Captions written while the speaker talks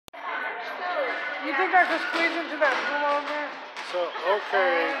You think I could squeeze into that pool over there? So,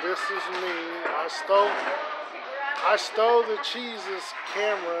 okay, this is me. I stole the Cheese's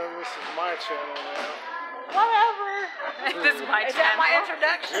camera, and this is my channel now. Whatever. This is my channel. Is that my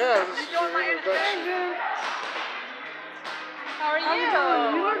introduction? Yeah, this is your introduction. How are you?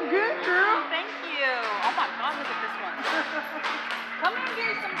 You look good, girl. Thank you. Oh my God, look at this one. Come and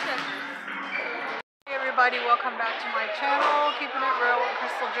get some scissors. Hey everybody, welcome back to my channel, Keeping It Real with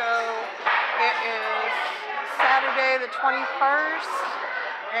Crystal Joe. It is Saturday the 21st,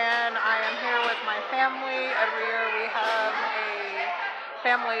 and I am here with my family. Every year we have a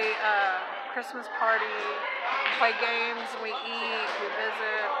family Christmas party. We play games, we eat, we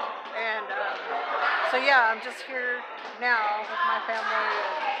visit, and so yeah, I'm just here now with my family,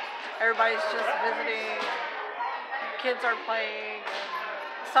 and everybody's just visiting. Kids are playing,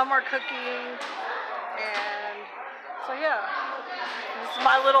 and some are cooking, and so yeah, this is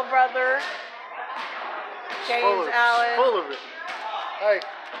my little brother, James Allen. Full of it. Hey.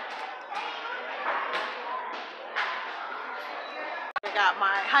 We got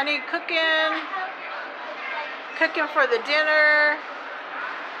my honey cooking for the dinner.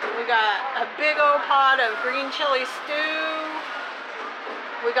 We got a big old pot of green chili stew.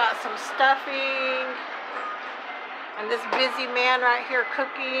 We got some stuffing. And this busy man right here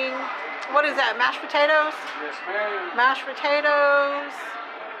cooking. What is that, mashed potatoes? Yes, ma'am. Mashed potatoes.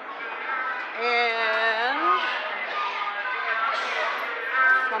 And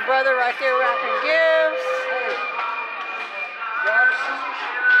my brother right there wrapping gifts. Grab the scissors.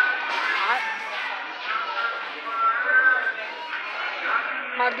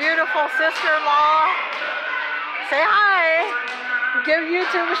 My beautiful sister-in-law. Say hi. Give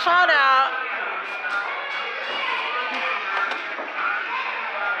YouTube a shout out.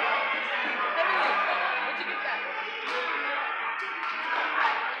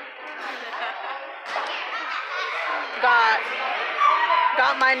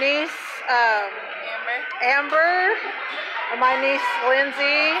 Got my niece Amber and my niece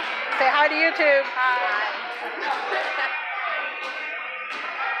Lindsay. Say hi to YouTube. Hi.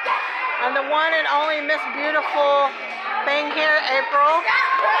 And the one and only Miss Beautiful thing here, April.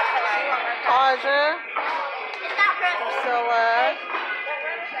 Aja. Priscilla.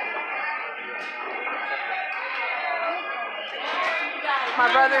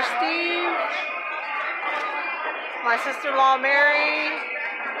 My brother Steve. My sister-in-law Mary.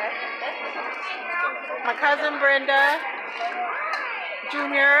 My cousin Brenda.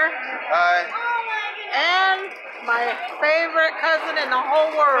 Junior. Hi. And my favorite cousin in the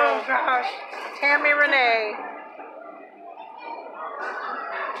whole world. Oh gosh. Tammy Renee.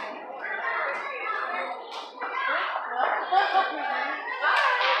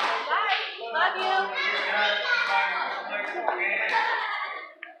 Love you.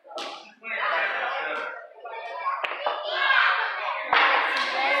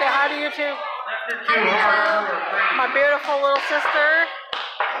 Say hi to YouTube. My beautiful little sister.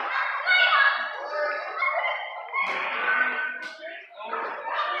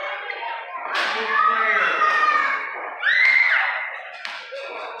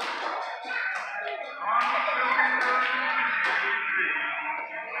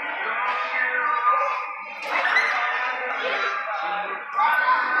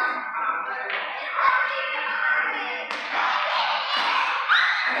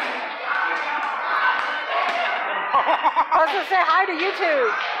 I was gonna say hi to YouTube.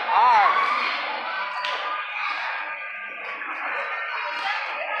 Hi.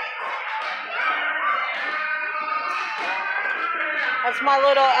 That's my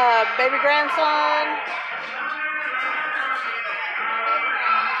little baby grandson.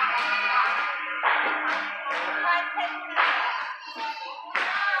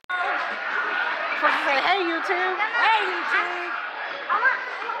 Supposed to say, hey YouTube. Hey YouTube.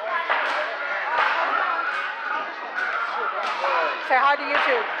 Say hi to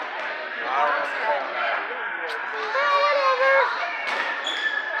YouTube.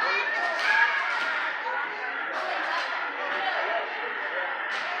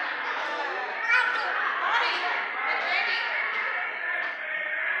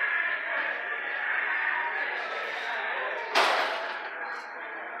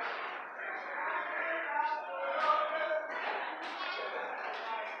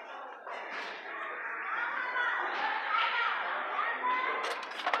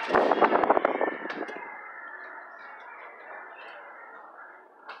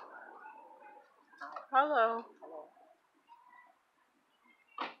 Hello.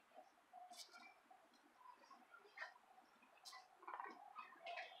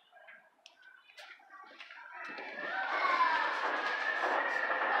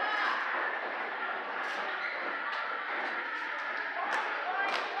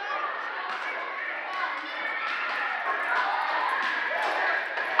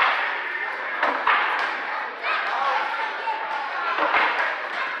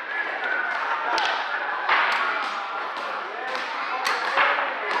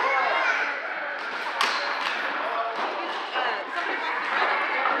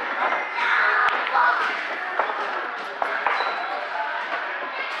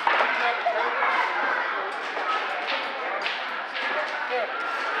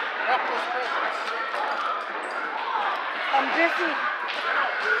 Chrissy.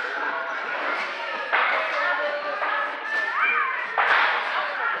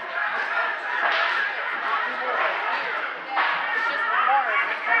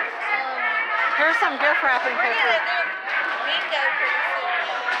 Here's some gift wrapping paper.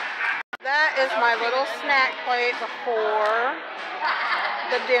 That is my little snack plate before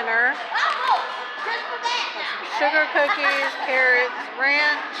the dinner. Some sugar cookies, carrots,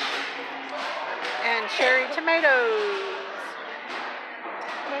 ranch, and cherry tomatoes.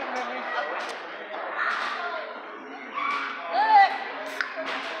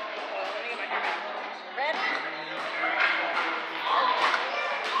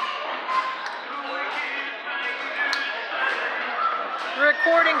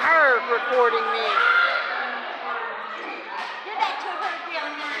 Recording her, recording me. Get that 200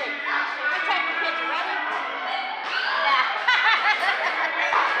 feeling in there. Let me take a picture, ready?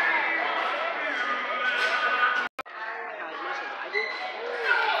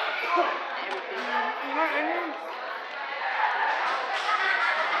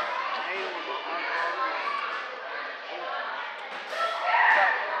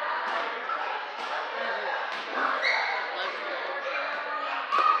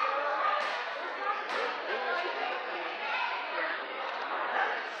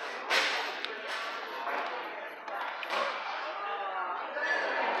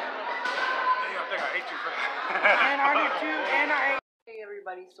 And I did too, and I ate. Hey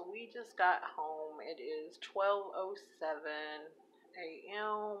everybody, so we just got home. It is 12:07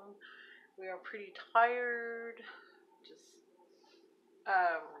 a.m. We are pretty tired. Just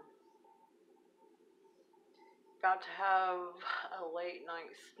about to have a late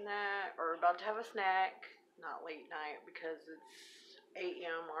night snack, or about to have a snack. Not late night because it's 8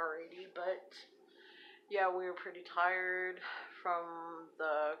 a.m. already, but yeah, we were pretty tired from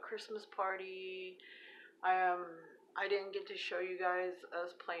the Christmas party. I didn't get to show you guys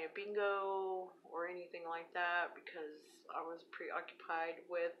us playing bingo or anything like that because I was preoccupied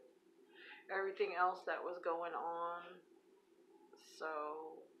with everything else that was going on. So,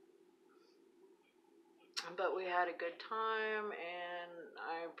 but we had a good time, and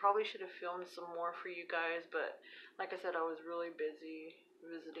I probably should have filmed some more for you guys, but like I said, I was really busy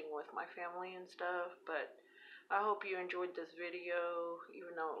visiting with my family and stuff. But I hope you enjoyed this video,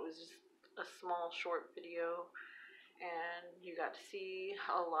 even though it was just a small short video, and you got to see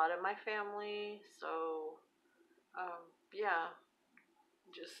a lot of my family. So yeah,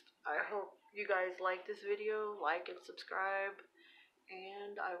 just I hope you guys like this video, like and subscribe,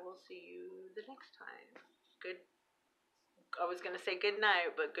 and I will see you the next time. I was gonna say good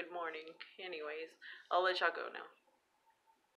night, but good morning. Anyways, I'll let y'all go now.